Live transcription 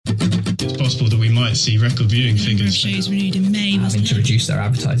possible that we might see record viewing figures. Shows renewed in May. Having to reduce their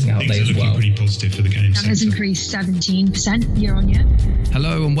advertising outlay as well. Pretty positive for the game sector. That has increased 17% year on year.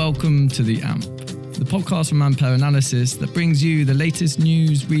 Hello and welcome to The AMP, the podcast from Ampere Analysis that brings you the latest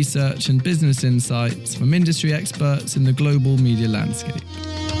news, research and business insights from industry experts in the global media landscape.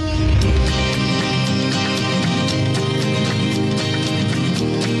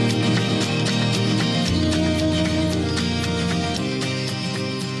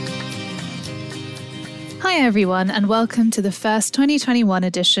 Hi everyone, and welcome to the first 2021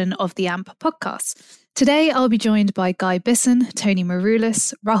 edition of the AMP podcast. Today I'll be joined by Guy Bisson, Tony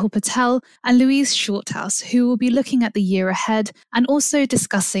Maroulis, Rahul Patel and Louise Shorthouse, who will be looking at the year ahead and also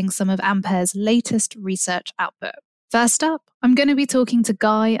discussing some of Ampere's latest research output. First up, I'm going to be talking to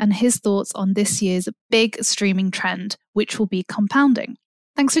Guy and his thoughts on this year's big streaming trend, which will be compounding.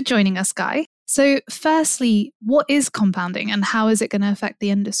 Thanks for joining us, Guy. So firstly, what is compounding and how is it going to affect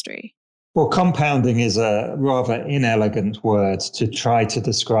the industry? Well, compounding is a rather inelegant word to try to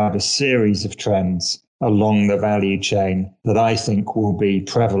describe a series of trends along the value chain that I think will be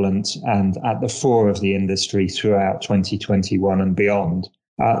prevalent and at the fore of the industry throughout 2021 and beyond.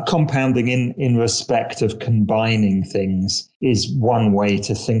 Compounding in respect of combining things is one way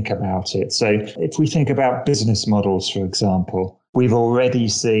to think about it. So if we think about business models, for example, we've already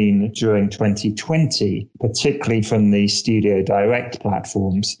seen during 2020, particularly from the Studio Direct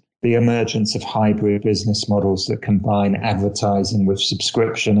platforms, the emergence of hybrid business models that combine advertising with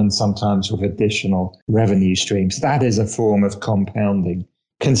subscription and sometimes with additional revenue streams. That is a form of compounding.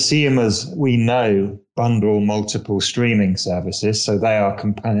 Consumers, we know, bundle multiple streaming services, so they are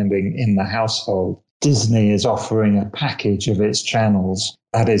compounding in the household. Disney is offering a package of its channels.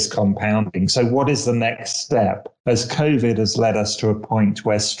 That is compounding. So what is the next step? As COVID has led us to a point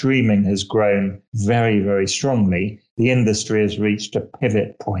where streaming has grown very, very strongly, the industry has reached a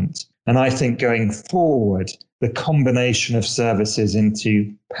pivot point. And I think going forward, the combination of services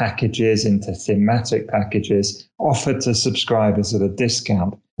into packages, into thematic packages offered to subscribers at a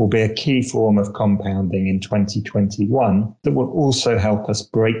discount will be a key form of compounding in 2021 that will also help us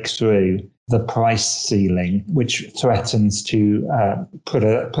break through the price ceiling, which threatens to put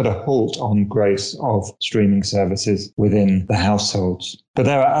a halt on growth of streaming services within the households. But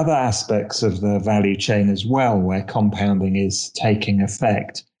there are other aspects of the value chain as well where compounding is taking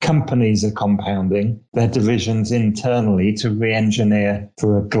effect. Companies are compounding their divisions internally to re-engineer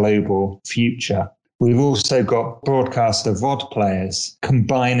for a global future. We've also got broadcast AVoD players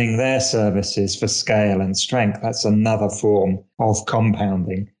combining their services for scale and strength. That's another form of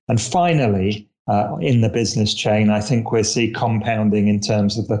compounding. And finally, in the business chain, I think we'll see compounding in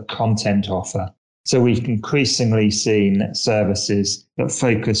terms of the content offer. So we've increasingly seen services that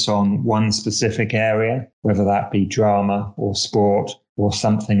focus on one specific area, whether that be drama or sport or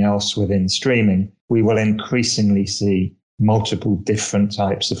something else within streaming. We will increasingly see multiple different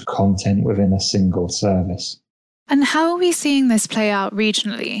types of content within a single service. And how are we seeing this play out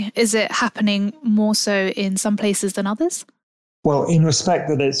regionally? Is it happening more so in some places than others? Well, in respect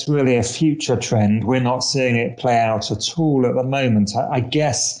that it's really a future trend, we're not seeing it play out at all at the moment. I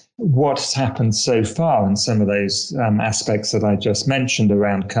guess what's happened so far and some of those aspects that I just mentioned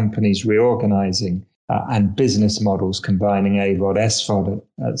around companies reorganizing and business models combining AVoD, SVoD,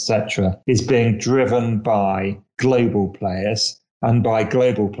 etc., is being driven by global players. And by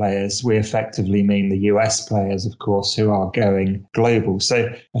global players, we effectively mean the US players, of course, who are going global. So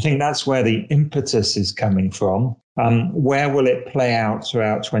I think that's where the impetus is coming from. Where will it play out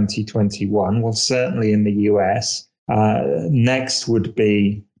throughout 2021? Well, certainly in the US. Next would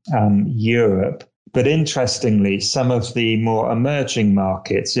be Europe. But interestingly, some of the more emerging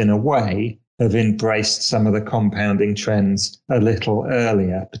markets, in a way, have embraced some of the compounding trends a little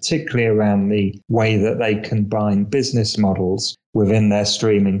earlier, particularly around the way that they combine business models within their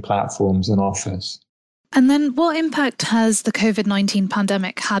streaming platforms and offers. And then what impact has the COVID-19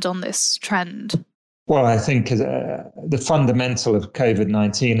 pandemic had on this trend? Well, I think the fundamental of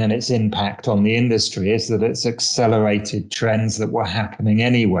COVID-19 and its impact on the industry is that it's accelerated trends that were happening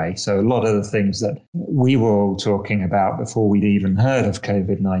anyway. So a lot of the things that we were all talking about before we'd even heard of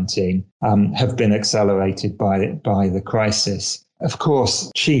COVID-19 have been accelerated by the crisis. Of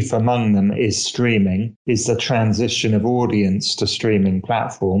course, chief among them is streaming, is the transition of audience to streaming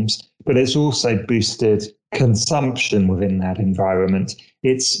platforms, but it's also boosted consumption within that environment.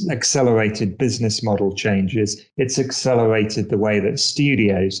 It's accelerated business model changes. It's accelerated the way that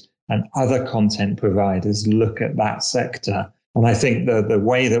studios and other content providers look at that sector. And I think the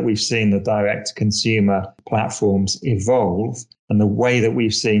way that we've seen the direct-to-consumer platforms evolve and the way that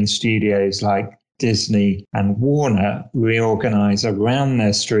we've seen studios like Disney and Warner reorganize around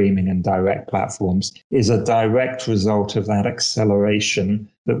their streaming and direct platforms is a direct result of that acceleration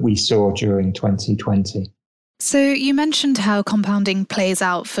that we saw during 2020. So you mentioned how compounding plays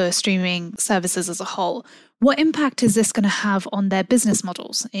out for streaming services as a whole. What impact is this going to have on their business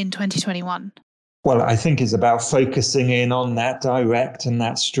models in 2021? Well, I think it's about focusing in on that direct and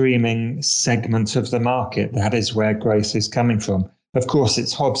that streaming segment of the market. That is where growth is coming from. Of course,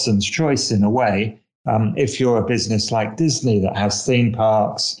 it's Hobson's choice in a way. If you're a business like Disney that has theme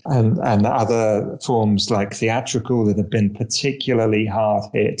parks and other forms like theatrical that have been particularly hard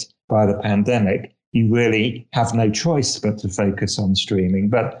hit by the pandemic, you really have no choice but to focus on streaming.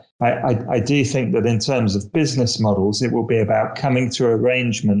 But I do think that in terms of business models, it will be about coming to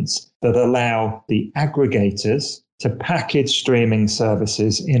arrangements that allow the aggregators to package streaming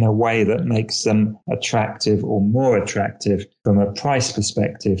services in a way that makes them attractive or more attractive from a price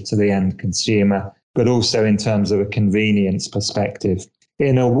perspective to the end consumer, but also in terms of a convenience perspective.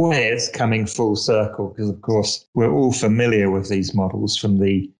 In a way, it's coming full circle because, of course, we're all familiar with these models from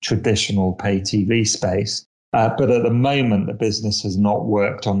the traditional pay TV space. But at the moment, the business has not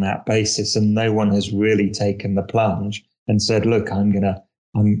worked on that basis, and no one has really taken the plunge and said, look, I'm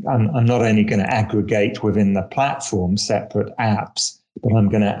not only going to aggregate within the platform separate apps, but I'm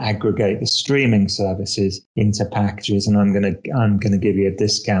going to aggregate the streaming services into packages, and I'm going to give you a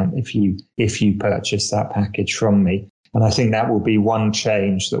discount if you purchase that package from me. And I think that will be one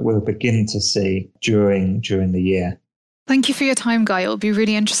change that we'll begin to see during the year. Thank you for your time, Guy. It'll be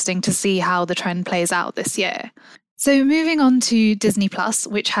really interesting to see how the trend plays out this year. So moving on to Disney Plus,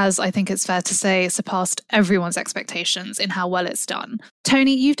 which has, I think it's fair to say, surpassed everyone's expectations in how well it's done.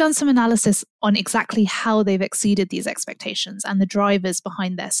 Tony, you've done some analysis on exactly how they've exceeded these expectations and the drivers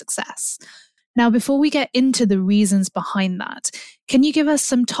behind their success. Now, before we get into the reasons behind that, can you give us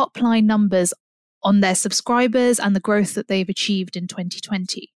some top-line numbers on their subscribers and the growth that they've achieved in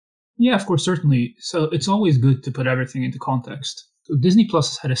 2020? Yeah, of course, certainly. So it's always good to put everything into context. So Disney Plus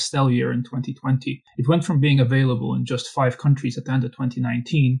has had a stellar year in 2020. It went from being available in just 5 countries at the end of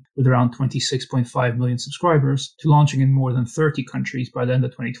 2019 with around 26.5 million subscribers to launching in more than 30 countries by the end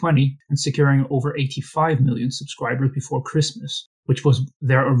of 2020 and securing over 85 million subscribers before Christmas, which was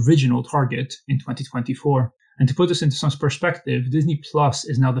their original target in 2024. And to put this into some perspective, Disney Plus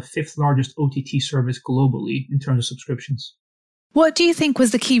is now the 5th largest OTT service globally in terms of subscriptions. What do you think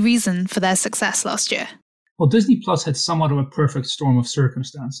was the key reason for their success last year? Well, Disney Plus had somewhat of a perfect storm of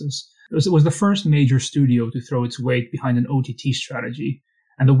circumstances. It was the first major studio to throw its weight behind an OTT strategy,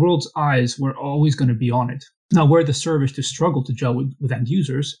 and the world's eyes were always going to be on it. Now, were the service to struggle to gel with end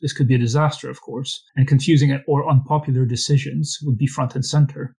users, this could be a disaster, of course, and confusing or unpopular decisions would be front and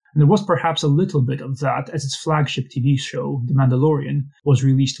center. And there was perhaps a little bit of that as its flagship TV show, The Mandalorian, was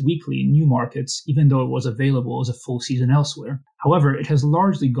released weekly in new markets, even though it was available as a full season elsewhere. However, it has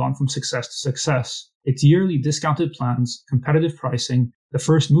largely gone from success to success. Its yearly discounted plans, competitive pricing, the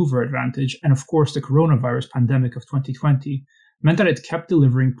first mover advantage, and of course the coronavirus pandemic of 2020 meant that it kept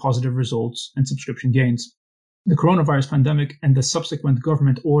delivering positive results and subscription gains. The coronavirus pandemic and the subsequent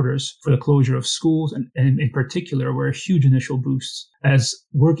government orders for the closure of schools and in particular were huge initial boosts, as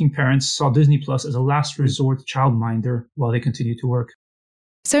working parents saw Disney Plus as a last resort childminder while they continued to work.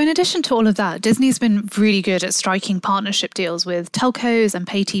 So in addition to all of that, Disney's been really good at striking partnership deals with telcos and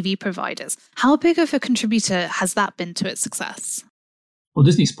pay TV providers. How big of a contributor has that been to its success? Well,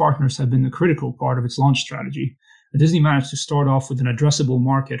 Disney's partners have been a critical part of its launch strategy. Disney managed to start off with an addressable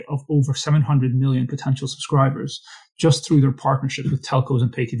market of over 700 million potential subscribers just through their partnerships with telcos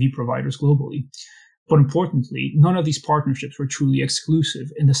and pay TV providers globally. But importantly, none of these partnerships were truly exclusive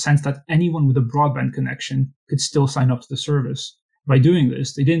in the sense that anyone with a broadband connection could still sign up to the service. By doing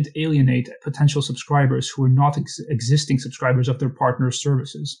this, they didn't alienate potential subscribers who were not existing subscribers of their partners'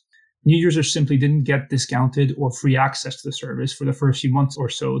 services. New users simply didn't get discounted or free access to the service for the first few months or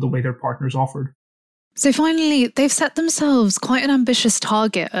so the way their partners offered. So finally, they've set themselves quite an ambitious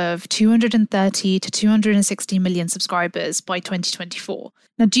target of 230 to 260 million subscribers by 2024.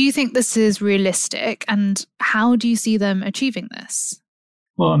 Now, do you think this is realistic, and how do you see them achieving this?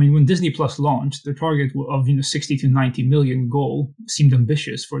 Well, when Disney Plus launched, their target of 60 to 90 million goal seemed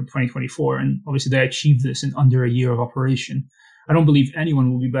ambitious for 2024, and obviously they achieved this in under a year of operation. I don't believe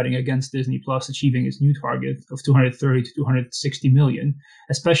anyone will be betting against Disney Plus achieving its new target of 230 to 260 million,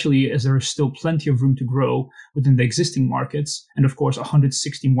 especially as there is still plenty of room to grow within the existing markets and, of course,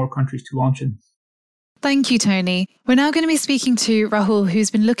 160 more countries to launch in. Thank you, Tony. We're now going to be speaking to Rahul,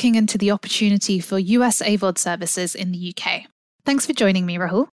 who's been looking into the opportunity for US AVoD services in the UK. Thanks for joining me,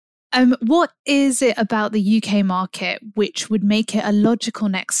 Rahul. What is it about the UK market which would make it a logical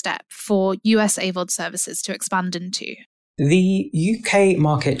next step for US AVoD services to expand into? The UK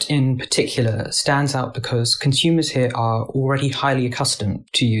market in particular stands out because consumers here are already highly accustomed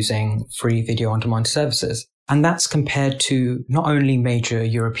to using free video on demand services. And that's compared to not only major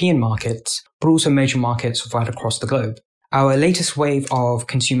European markets, but also major markets right across the globe. Our latest wave of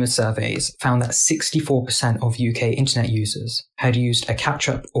consumer surveys found that 64% of UK internet users had used a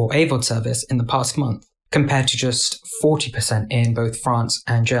catch-up or AVoD service in the past month, compared to just 40% in both France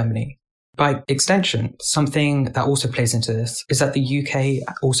and Germany. By extension, something that also plays into this is that the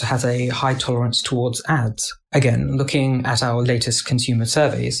UK also has a high tolerance towards ads. Again, looking at our latest consumer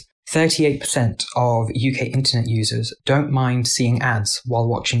surveys, 38% of UK internet users don't mind seeing ads while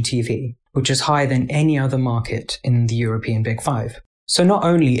watching TV, which is higher than any other market in the European Big Five. So not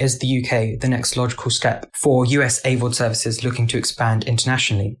only is the UK the next logical step for US AVoD services looking to expand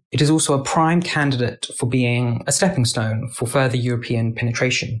internationally, it is also a prime candidate for being a stepping stone for further European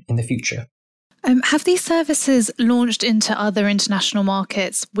penetration in the future. Have these services launched into other international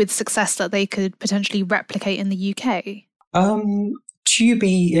markets with success that they could potentially replicate in the UK?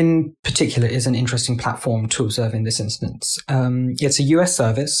 Tubi in particular is an interesting platform to observe in this instance. It's a US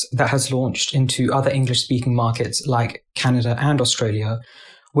service that has launched into other English-speaking markets like Canada and Australia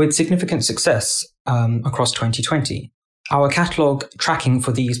with significant success across 2020. Our catalogue tracking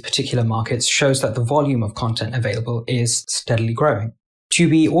for these particular markets shows that the volume of content available is steadily growing.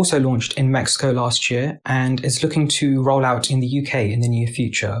 Tubi also launched in Mexico last year and is looking to roll out in the UK in the near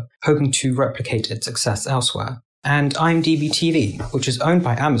future, hoping to replicate its success elsewhere. And IMDb TV, which is owned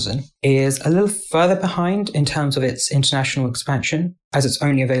by Amazon, is a little further behind in terms of its international expansion, as it's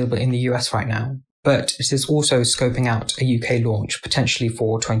only available in the US right now. But it is also scoping out a UK launch potentially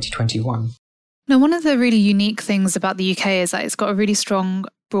for 2021. Now, one of the really unique things about the UK is that it's got a really strong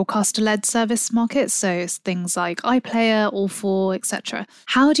broadcaster-led service market, so things like iPlayer, All4, etc.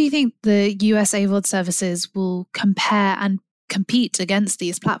 How do you think the US AVoD services will compare and compete against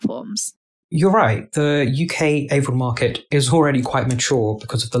these platforms? You're right. The UK AVoD market is already quite mature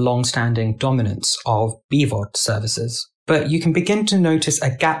because of the long-standing dominance of BVOD services. But you can begin to notice a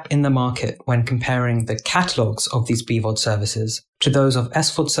gap in the market when comparing the catalogues of these BVOD services to those of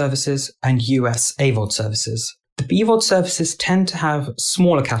SVOD services and US AVoD services. The BVOD services tend to have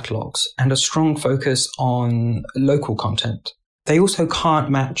smaller catalogues and a strong focus on local content. They also can't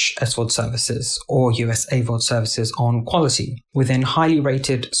match SVOD services or US AVoD services on quality within highly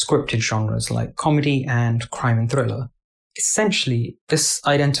rated scripted genres like comedy and crime and thriller. Essentially, this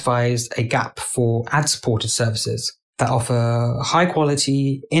identifies a gap for ad-supported services that offer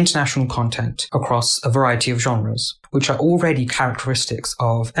high-quality international content across a variety of genres, which are already characteristics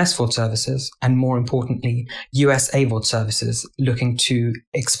of SVOD services and, more importantly, US AVoD services looking to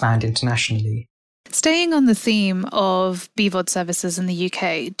expand internationally. Staying on the theme of BVOD services in the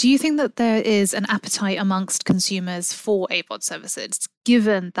UK, do you think that there is an appetite amongst consumers for AVOD services,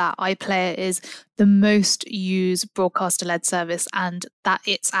 given that iPlayer is the most used broadcaster-led service and that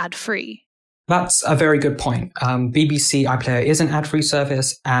it's ad-free? That's a very good point. BBC iPlayer is an ad-free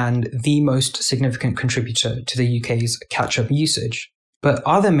service and the most significant contributor to the UK's catch-up usage. But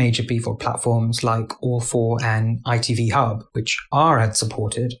other major BVOD platforms like All4 and ITV Hub, which are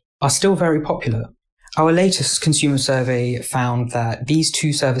ad-supported, are still very popular. Our latest consumer survey found that these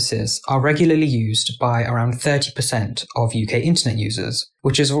two services are regularly used by around 30% of UK internet users,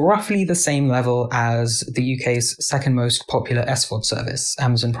 which is roughly the same level as the UK's second most popular SVOD service,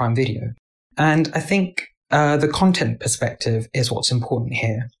 Amazon Prime Video. And I think the content perspective is what's important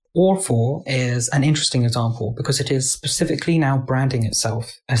here. All4 is an interesting example because it is specifically now branding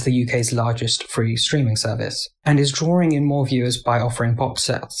itself as the UK's largest free streaming service and is drawing in more viewers by offering box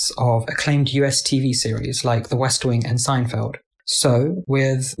sets of acclaimed US TV series like The West Wing and Seinfeld. So,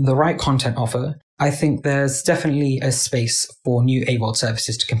 with the right content offer, I think there's definitely a space for new AVoD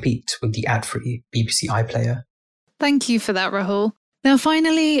services to compete with the ad-free BBC iPlayer. Thank you for that, Rahul. Now,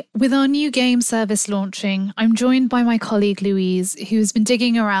 finally, with our new game service launching, I'm joined by my colleague Louise, who has been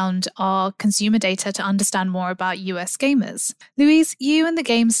digging around our consumer data to understand more about US gamers. Louise, you and the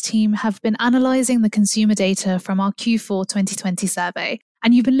games team have been analysing the consumer data from our Q4 2020 survey,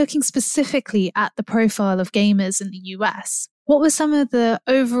 and you've been looking specifically at the profile of gamers in the US. What were some of the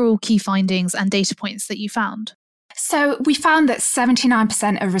overall key findings and data points that you found? So we found that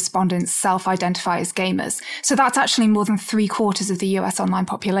 79% of respondents self-identify as gamers. So that's actually more than 3/4 of the US online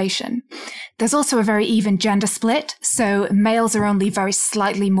population. There's also a very even gender split. So males are only very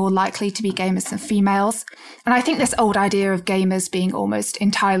slightly more likely to be gamers than females. And I think this old idea of gamers being almost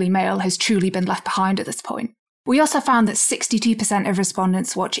entirely male has truly been left behind at this point. We also found that 62% of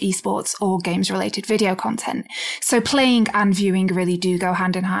respondents watch esports or games-related video content. So playing and viewing really do go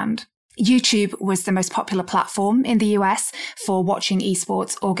hand in hand. YouTube was the most popular platform in the US for watching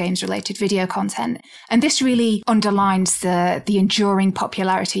esports or games-related video content. And this really underlines the enduring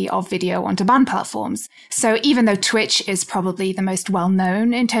popularity of video-on-demand platforms. So even though Twitch is probably the most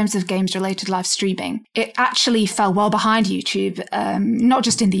well-known in terms of games-related live streaming, it actually fell well behind YouTube, not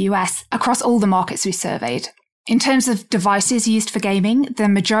just in the US, across all the markets we surveyed. In terms of devices used for gaming, the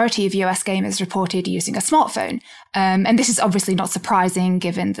majority of US gamers reported using a smartphone. And this is obviously not surprising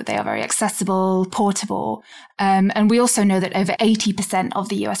given that they are very accessible, portable. And we also know that over 80% of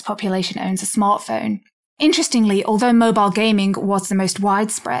the US population owns a smartphone. Interestingly, although mobile gaming was the most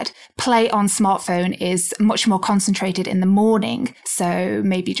widespread, play on smartphone is much more concentrated in the morning, so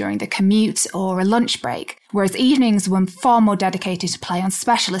maybe during the commute or a lunch break, whereas evenings were far more dedicated to play on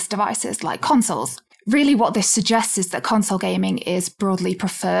specialist devices like consoles. Really what this suggests is that console gaming is broadly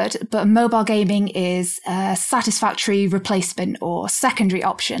preferred, but mobile gaming is a satisfactory replacement or secondary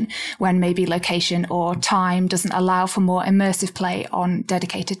option when maybe location or time doesn't allow for more immersive play on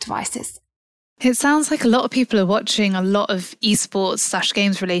dedicated devices. It sounds like a lot of people are watching a lot of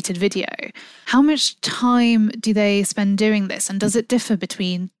esports/games related video. How much time do they spend doing this, and does it differ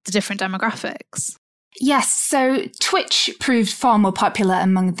between the different demographics? Yes, so Twitch proved far more popular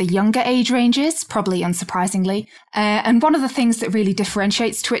among the younger age ranges, probably unsurprisingly. And one of the things that really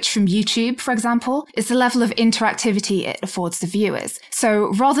differentiates Twitch from YouTube, for example, is the level of interactivity it affords the viewers.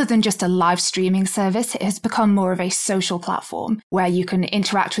 So rather than just a live streaming service, it has become more of a social platform where you can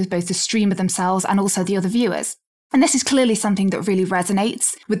interact with both the streamer themselves and also the other viewers. And this is clearly something that really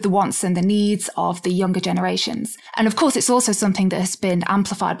resonates with the wants and the needs of the younger generations. And of course, it's also something that has been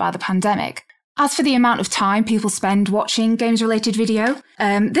amplified by the pandemic. As for the amount of time people spend watching games-related video,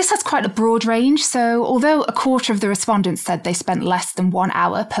 this has quite a broad range. So although a quarter of the respondents said they spent less than 1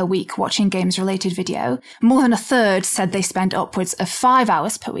 hour per week watching games-related video, more than a third said they spent upwards of 5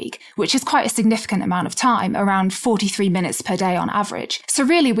 hours per week, which is quite a significant amount of time, around 43 minutes per day on average. So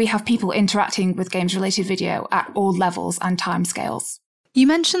really, we have people interacting with games-related video at all levels and timescales. You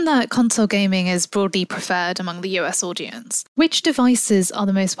mentioned that console gaming is broadly preferred among the US audience. Which devices are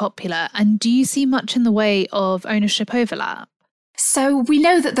the most popular, and do you see much in the way of ownership overlap? So we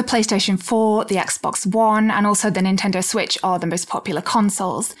know that the PlayStation 4, the Xbox One, and also the Nintendo Switch are the most popular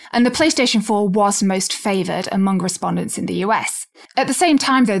consoles, and the PlayStation 4 was most favoured among respondents in the US. At the same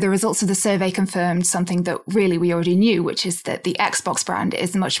time, though, the results of the survey confirmed something that really we already knew, which is that the Xbox brand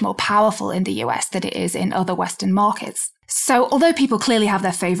is much more powerful in the US than it is in other Western markets. So although people clearly have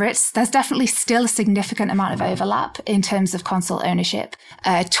their favourites, there's definitely still a significant amount of overlap in terms of console ownership.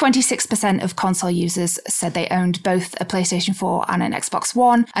 26% of console users said they owned both a PlayStation 4 and an Xbox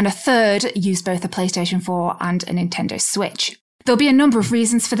One, and a third used both a PlayStation 4 and a Nintendo Switch. There'll be a number of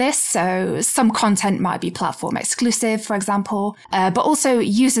reasons for this, so some content might be platform exclusive, for example, but also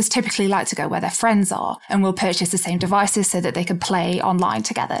users typically like to go where their friends are and will purchase the same devices so that they can play online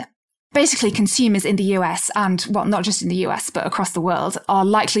together. Basically, consumers in the US and, well, not just in the US, but across the world, are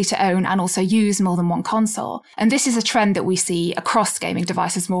likely to own and also use more than one console. And this is a trend that we see across gaming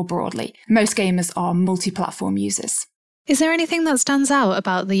devices more broadly. Most gamers are multi-platform users. Is there anything that stands out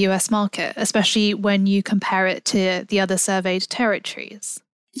about the US market, especially when you compare it to the other surveyed territories?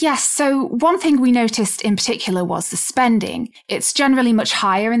 Yes, so one thing we noticed in particular was the spending. It's generally much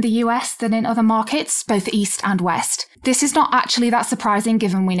higher in the US than in other markets, both East and West. This is not actually that surprising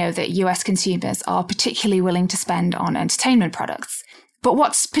given we know that US consumers are particularly willing to spend on entertainment products. But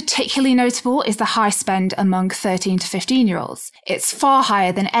what's particularly notable is the high spend among 13 to 15-year-olds. It's far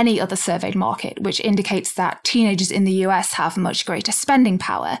higher than any other surveyed market, which indicates that teenagers in the US have much greater spending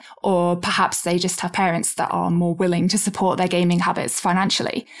power, or perhaps they just have parents that are more willing to support their gaming habits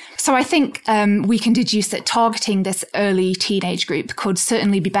financially. So I think we can deduce that targeting this early teenage group could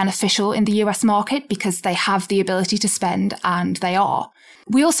certainly be beneficial in the US market because they have the ability to spend, and they are.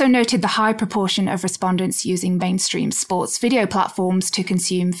 We also noted the high proportion of respondents using mainstream sports video platforms to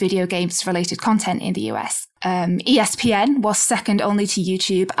consume video games-related content in the US. ESPN was second only to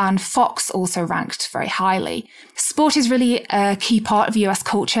YouTube, and Fox also ranked very highly. Sport is really a key part of US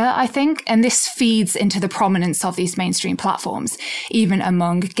culture, I think, and this feeds into the prominence of these mainstream platforms, even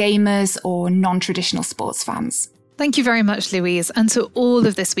among gamers or non-traditional sports fans. Thank you very much, Louise, and to all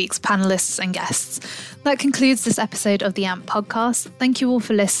of this week's panellists and guests. That concludes this episode of the AMP podcast. Thank you all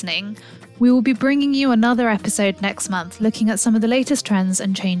for listening. We will be bringing you another episode next month, looking at some of the latest trends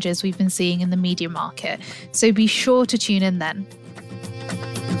and changes we've been seeing in the media market. So be sure to tune in then.